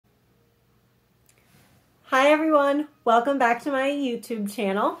Hi everyone, welcome back to my YouTube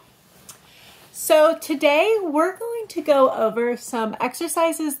channel. So today we're going to go over some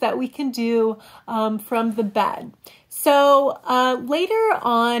exercises that we can do from the bed. So later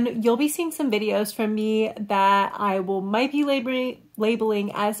on, you'll be seeing some videos from me that I might be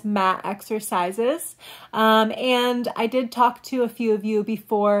labeling as mat exercises. And I did talk to a few of you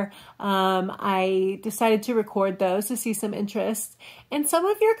before I decided to record those to see some interest. And some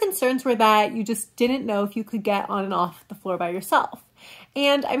of your concerns were that you just didn't know if you could get on and off the floor by yourself.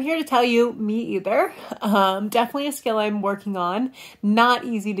 And I'm here to tell you, me either. Definitely a skill I'm working on. Not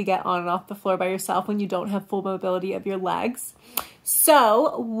easy to get on and off the floor by yourself when you don't have full mobility of your legs.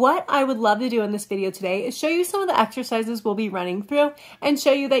 So what I would love to do in this video today is show you some of the exercises we'll be running through and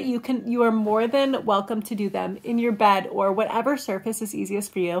show you that you are more than welcome to do them in your bed or whatever surface is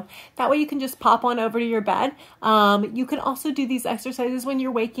easiest for you. That way you can just pop on over to your bed. You can also do these exercises when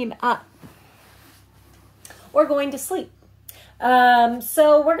you're waking up or going to sleep.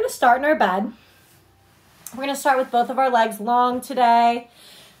 So we're going to start in our bed. We're going to start with both of our legs long today,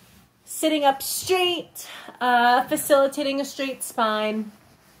 sitting up straight, facilitating a straight spine.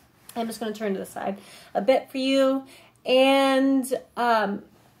 I'm just going to turn to the side a bit for you. And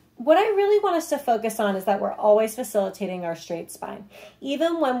what I really want us to focus on is that we're always facilitating our straight spine.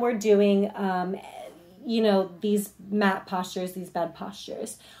 Even when we're doing, these mat postures, these bed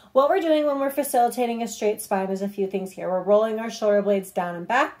postures. What we're doing when we're facilitating a straight spine is a few things here. We're rolling our shoulder blades down and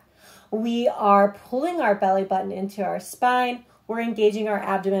back. We are pulling our belly button into our spine. We're engaging our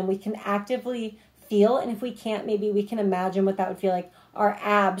abdomen. We can actively feel, and if we can't, maybe we can imagine what that would feel like, our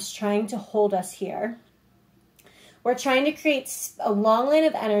abs trying to hold us here. We're trying to create a long line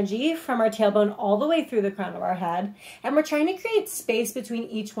of energy from our tailbone all the way through the crown of our head, and we're trying to create space between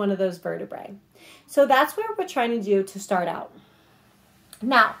each one of those vertebrae. So that's what we're trying to do to start out.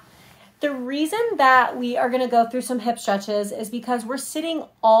 Now, the reason that we are going to go through some hip stretches is because we're sitting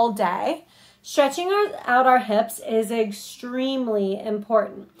all day. Stretching out our hips is extremely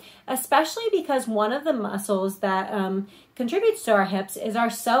important, especially because one of the muscles that contributes to our hips is our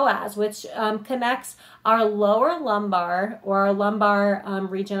psoas, which connects our lower lumbar or our lumbar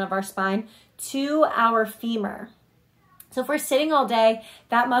region of our spine to our femur. So if we're sitting all day,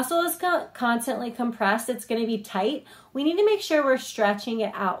 that muscle is constantly compressed. It's going to be tight. We need to make sure we're stretching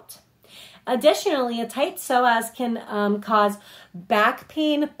it out. Additionally, a tight psoas can cause back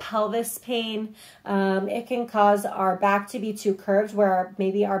pain, pelvis pain. It can cause our back to be too curved where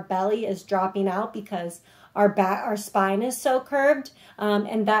maybe our belly is dropping out because our spine is so curved.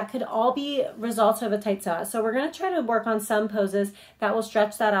 And that could all be results of a tight psoas. So we're going to try to work on some poses that will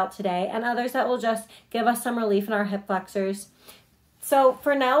stretch that out today and others that will just give us some relief in our hip flexors. So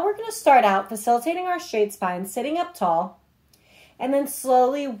for now, we're going to start out facilitating our straight spine, sitting up tall. And then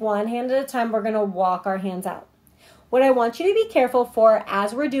slowly, one hand at a time, we're going to walk our hands out. What I want you to be careful for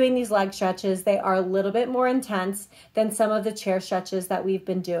as we're doing these leg stretches, they are a little bit more intense than some of the chair stretches that we've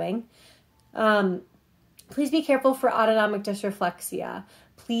been doing. Please be careful for autonomic dysreflexia.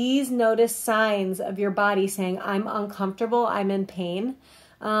 Please notice signs of your body saying, I'm uncomfortable, I'm in pain.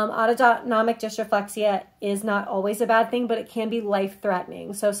 Autonomic dysreflexia is not always a bad thing, but it can be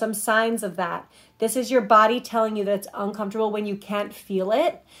life-threatening. So some signs of that. This is your body telling you that it's uncomfortable when you can't feel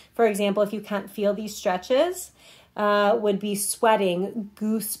it. For example, if you can't feel these stretches, would be sweating,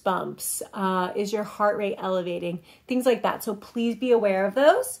 goosebumps, is your heart rate elevating, things like that. So please be aware of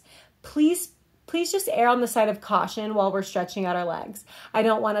those. Please just err on the side of caution while we're stretching out our legs. I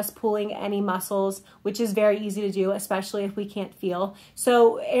don't want us pulling any muscles, which is very easy to do, especially if we can't feel.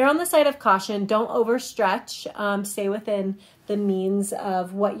 So err on the side of caution. Don't overstretch. Stay within the means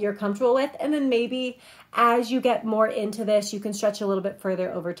of what you're comfortable with. And then maybe as you get more into this, you can stretch a little bit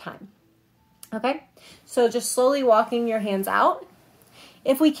further over time. Okay? So just slowly walking your hands out.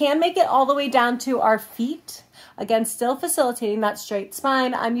 If we can make it all the way down to our feet, again, still facilitating that straight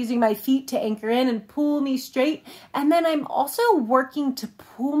spine. I'm using my feet to anchor in and pull me straight. And then I'm also working to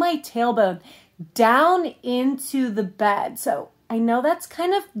pull my tailbone down into the bed. So I know that's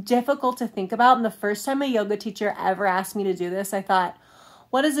kind of difficult to think about. And the first time a yoga teacher ever asked me to do this, I thought,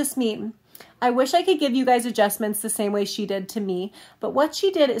 what does this mean? I wish I could give you guys adjustments the same way she did to me. But what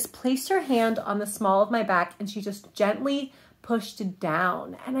she did is placed her hand on the small of my back and she just gently pushed it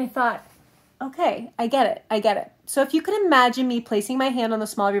down. And I thought, okay, I get it. I get it. So if you could imagine me placing my hand on the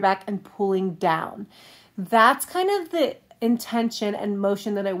small of your back and pulling down, that's kind of the intention and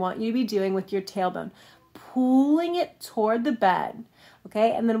motion that I want you to be doing with your tailbone, pulling it toward the bed.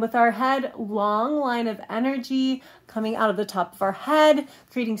 Okay, and then with our head, long line of energy coming out of the top of our head,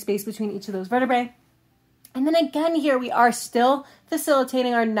 creating space between each of those vertebrae. And then again here, we are still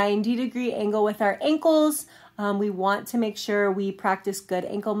facilitating our 90-degree angle with our ankles. We want to make sure we practice good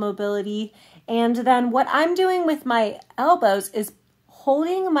ankle mobility. And then what I'm doing with my elbows is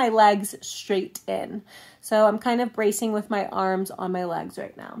holding my legs straight in. So I'm kind of bracing with my arms on my legs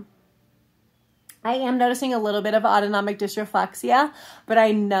right now. I am noticing a little bit of autonomic dysreflexia, but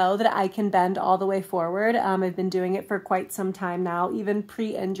I know that I can bend all the way forward. I've been doing it for quite some time now, even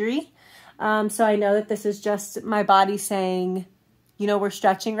pre-injury. So I know that this is just my body saying, you know, we're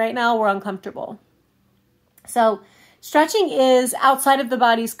stretching right now, we're uncomfortable. So stretching is outside of the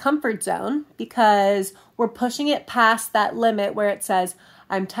body's comfort zone because we're pushing it past that limit where it says,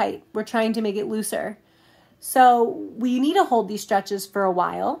 I'm tight. We're trying to make it looser. So we need to hold these stretches for a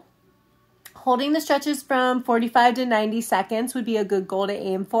while. Holding the stretches from 45 to 90 seconds would be a good goal to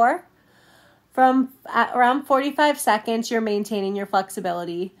aim for. From around 45 seconds, you're maintaining your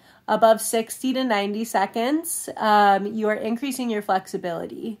flexibility. Above 60 to 90 seconds, you are increasing your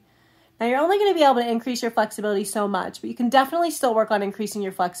flexibility. Now, you're only going to be able to increase your flexibility so much, but you can definitely still work on increasing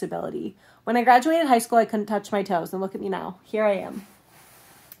your flexibility. When I graduated high school, I couldn't touch my toes, and look at me now. Here I am.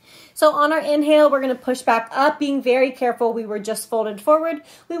 So on our inhale, we're going to push back up, being very careful. We were just folded forward.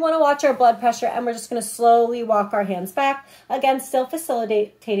 We want to watch our blood pressure, and we're just going to slowly walk our hands back. Again, still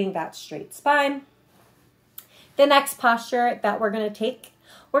facilitating that straight spine. The next posture that we're going to take,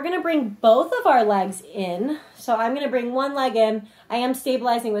 we're going to bring both of our legs in. So I'm going to bring one leg in. I am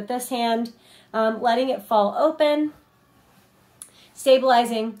stabilizing with this hand, letting it fall open.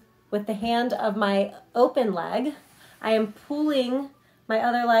 Stabilizing with the hand of my open leg. I am pulling my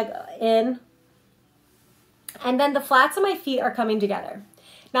other leg in, and then the flats of my feet are coming together.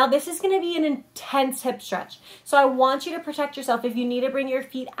 Now this is going to be an intense hip stretch, so I want you to protect yourself. If you need to bring your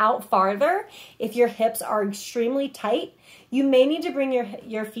feet out farther, if your hips are extremely tight, you may need to bring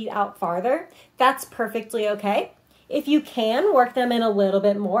your feet out farther. That's perfectly okay. If you can work them in a little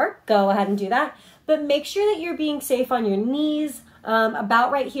bit more, go ahead and do that, but make sure that you're being safe on your knees.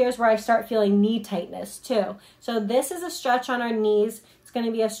 About right here is where I start feeling knee tightness too. So this is a stretch on our knees. It's going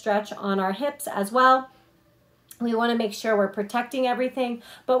to be a stretch on our hips as well. We want to make sure we're protecting everything,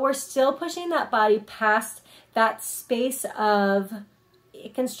 but we're still pushing that body past that space of,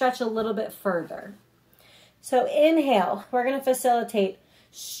 it can stretch a little bit further. So inhale, we're going to facilitate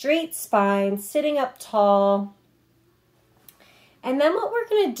straight spine, sitting up tall. And then what we're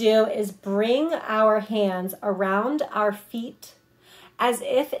going to do is bring our hands around our feet as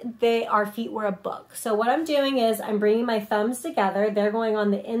if our feet were a book. So what I'm doing is I'm bringing my thumbs together. They're going on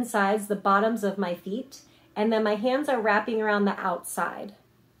the insides, the bottoms of my feet. And then my hands are wrapping around the outside.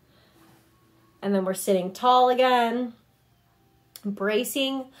 And then we're sitting tall again.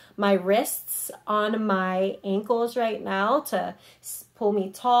 Bracing my wrists on my ankles right now to pull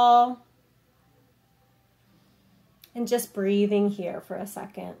me tall. And just breathing here for a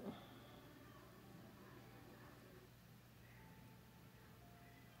second.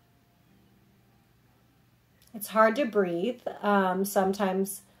 It's hard to breathe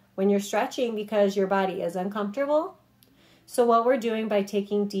sometimes when you're stretching because your body is uncomfortable. So what we're doing by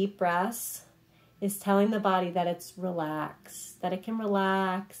taking deep breaths is telling the body that it's relaxed, that it can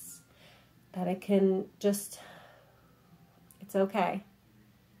relax, that it can just, it's okay.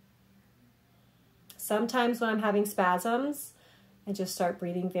 Sometimes when I'm having spasms, I just start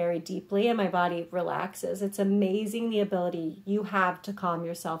breathing very deeply and my body relaxes. It's amazing the ability you have to calm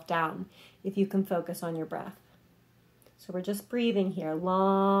yourself down if you can focus on your breath. So we're just breathing here,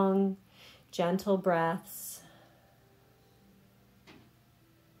 long, gentle breaths.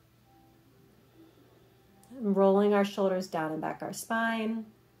 And rolling our shoulders down and back our spine.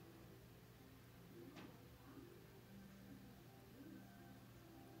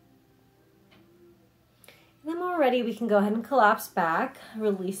 And then when we're ready, we can go ahead and collapse back,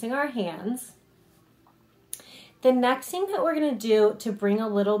 releasing our hands. The next thing that we're going to do to bring a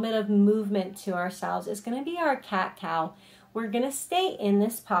little bit of movement to ourselves is going to be our cat-cow. We're going to stay in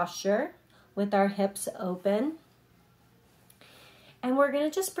this posture with our hips open. And we're going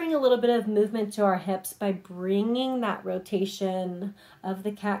to just bring a little bit of movement to our hips by bringing that rotation of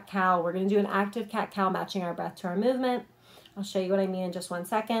the cat-cow. We're going to do an active cat-cow matching our breath to our movement. I'll show you what I mean in just one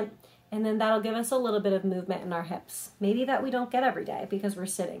second. And then that'll give us a little bit of movement in our hips. Maybe that we don't get every day because we're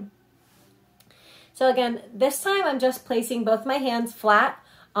sitting. So again, this time I'm just placing both my hands flat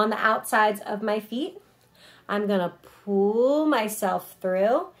on the outsides of my feet. I'm going to pull myself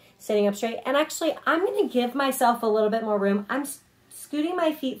through, sitting up straight. And actually, I'm going to give myself a little bit more room. I'm scooting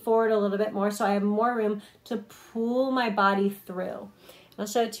my feet forward a little bit more so I have more room to pull my body through. I'll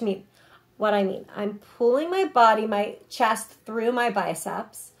show it to me what I mean. I'm pulling my body, my chest through my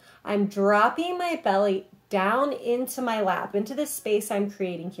biceps. I'm dropping my belly down into my lap, into the space I'm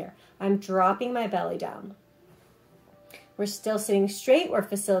creating here. I'm dropping my belly down. We're still sitting straight. We're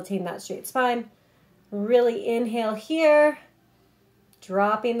facilitating that straight spine. Really inhale here,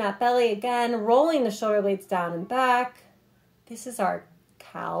 dropping that belly again, rolling the shoulder blades down and back. This is our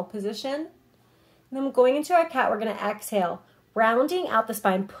cow position. And then going into our cat, we're going to exhale, rounding out the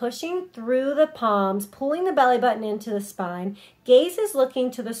spine, pushing through the palms, pulling the belly button into the spine. Gaze is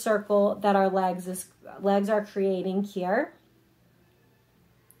looking to the circle that our legs are creating here.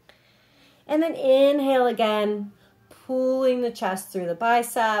 And then inhale again, pulling the chest through the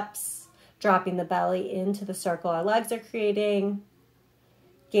biceps, dropping the belly into the circle our legs are creating.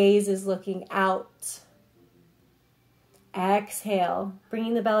 Gaze is looking out. Exhale,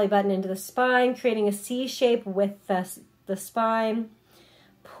 bringing the belly button into the spine, creating a C shape with the spine,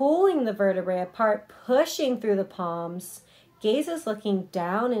 pulling the vertebrae apart, pushing through the palms. Gaze is looking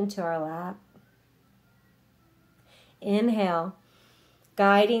down into our lap. Inhale,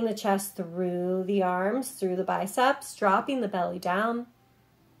 guiding the chest through the arms, through the biceps, dropping the belly down.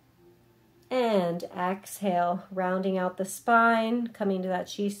 And exhale, rounding out the spine, coming to that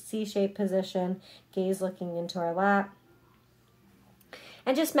C-shaped position, gaze looking into our lap.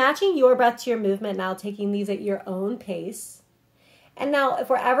 And just matching your breath to your movement now, taking these at your own pace. And now, if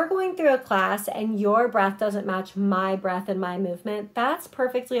we're ever going through a class and your breath doesn't match my breath and my movement, that's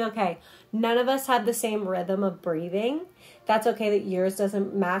perfectly okay. None of us have the same rhythm of breathing. That's okay that yours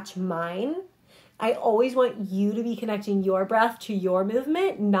doesn't match mine. I always want you to be connecting your breath to your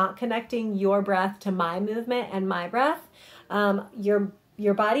movement, not connecting your breath to my movement and my breath.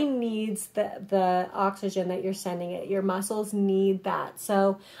 Your body needs the oxygen that you're sending it. Your muscles need that.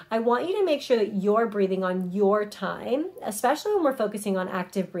 So I want you to make sure that you're breathing on your time, especially when we're focusing on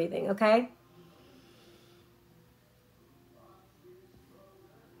active breathing, okay?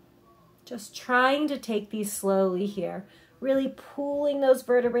 Just trying to take these slowly here. Really pulling those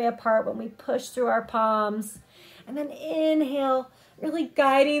vertebrae apart when we push through our palms. And then inhale, really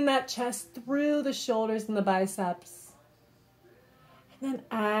guiding that chest through the shoulders and the biceps. And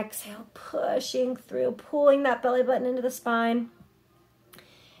then exhale, pushing through, pulling that belly button into the spine.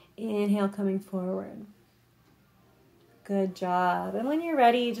 Inhale, coming forward. Good job. And when you're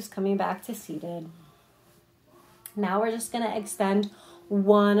ready, just coming back to seated. Now we're just going to extend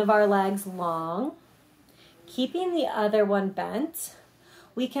one of our legs long, keeping the other one bent.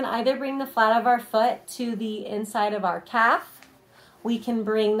 We can either bring the flat of our foot to the inside of our calf. We can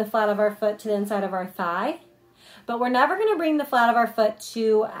bring the flat of our foot to the inside of our thigh. But we're never going to bring the flat of our foot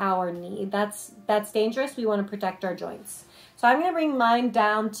to our knee. That's dangerous. We want to protect our joints. So I'm going to bring mine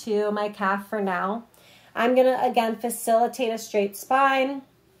down to my calf for now. I'm going to, again, facilitate a straight spine.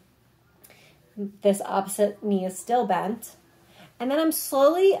 This opposite knee is still bent. And then I'm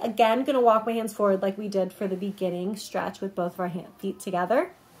slowly, again, going to walk my hands forward like we did for the beginning stretch with both of our feet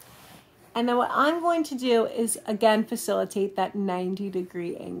together. And then what I'm going to do is, again, facilitate that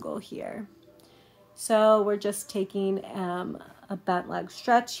 90-degree angle here. So we're just taking a bent leg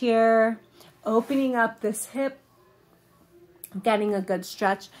stretch here, opening up this hip, getting a good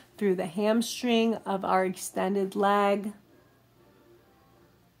stretch through the hamstring of our extended leg.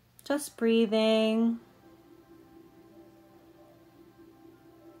 Just breathing.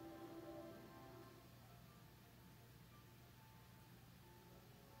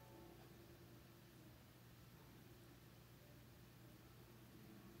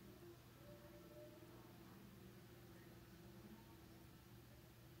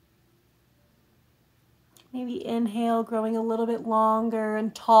 Maybe inhale, growing a little bit longer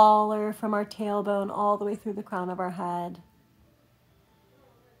and taller from our tailbone all the way through the crown of our head.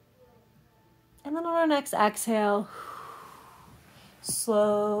 And then on our next exhale,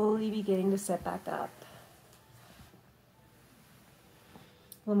 slowly beginning to sit back up.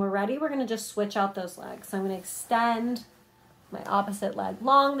 When we're ready, we're going to just switch out those legs. So I'm going to extend my opposite leg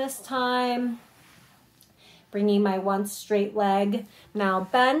long this time. Bringing my once straight leg now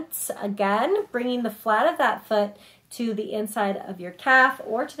bent again, bringing the flat of that foot to the inside of your calf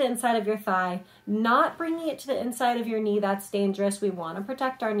or to the inside of your thigh, not bringing it to the inside of your knee. That's dangerous. We want to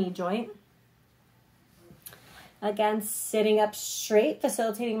protect our knee joint. Again, sitting up straight,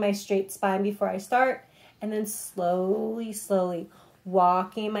 facilitating my straight spine before I start, and then slowly, slowly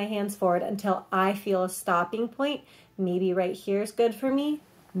walking my hands forward until I feel a stopping point. Maybe right here is good for me.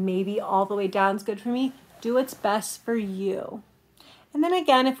 Maybe all the way down is good for me. Do what's best for you. And then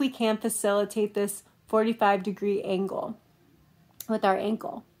again, if we can, facilitate this 45-degree angle with our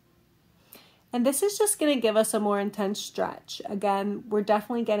ankle. And this is just going to give us a more intense stretch. Again, we're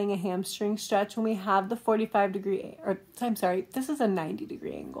definitely getting a hamstring stretch when we have the 45-degree, or I'm sorry, this is a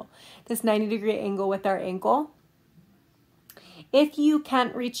 90-degree angle. This 90-degree angle with our ankle. If you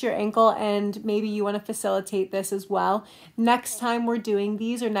can't reach your ankle and maybe you want to facilitate this as well, next time we're doing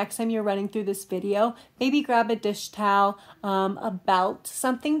these or next time you're running through this video, maybe grab a dish towel, a belt,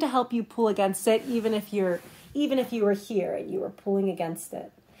 something to help you pull against it, even if you were here and you were pulling against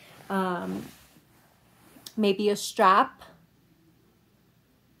it. Maybe a strap.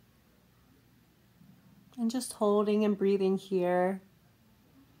 And just holding and breathing here.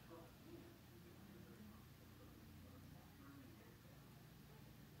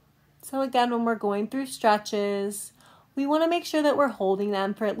 So again, when we're going through stretches, we want to make sure that we're holding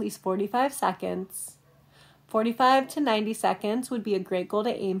them for at least 45 seconds. 45 to 90 seconds would be a great goal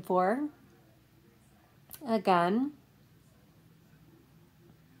to aim for. Again,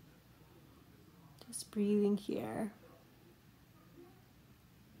 just breathing here.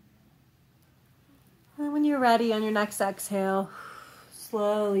 And when you're ready on your next exhale,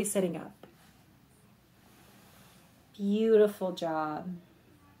 slowly sitting up. Beautiful job.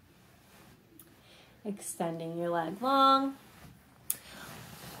 Extending your leg long.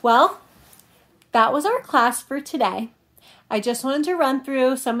 Well, that was our class for today. I just wanted to run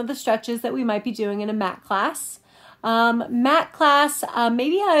through some of the stretches that we might be doing in a mat class. Mat class,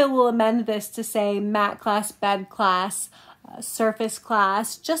 maybe I will amend this to say mat class, bed class, surface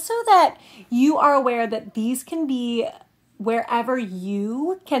class, just so that you are aware that these can be wherever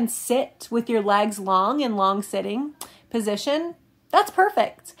you can sit with your legs long in long sitting position. That's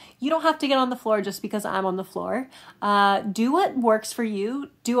perfect. You don't have to get on the floor just because I'm on the floor. Do what works for you.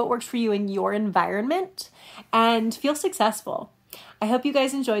 Do what works for you in your environment and feel successful. I hope you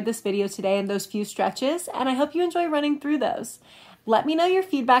guys enjoyed this video today and those few stretches, and I hope you enjoy running through those. Let me know your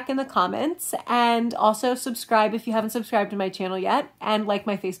feedback in the comments, and also subscribe if you haven't subscribed to my channel yet, and like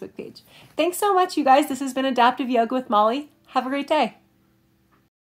my Facebook page. Thanks so much, you guys. This has been Adaptive Yoga with Molly. Have a great day.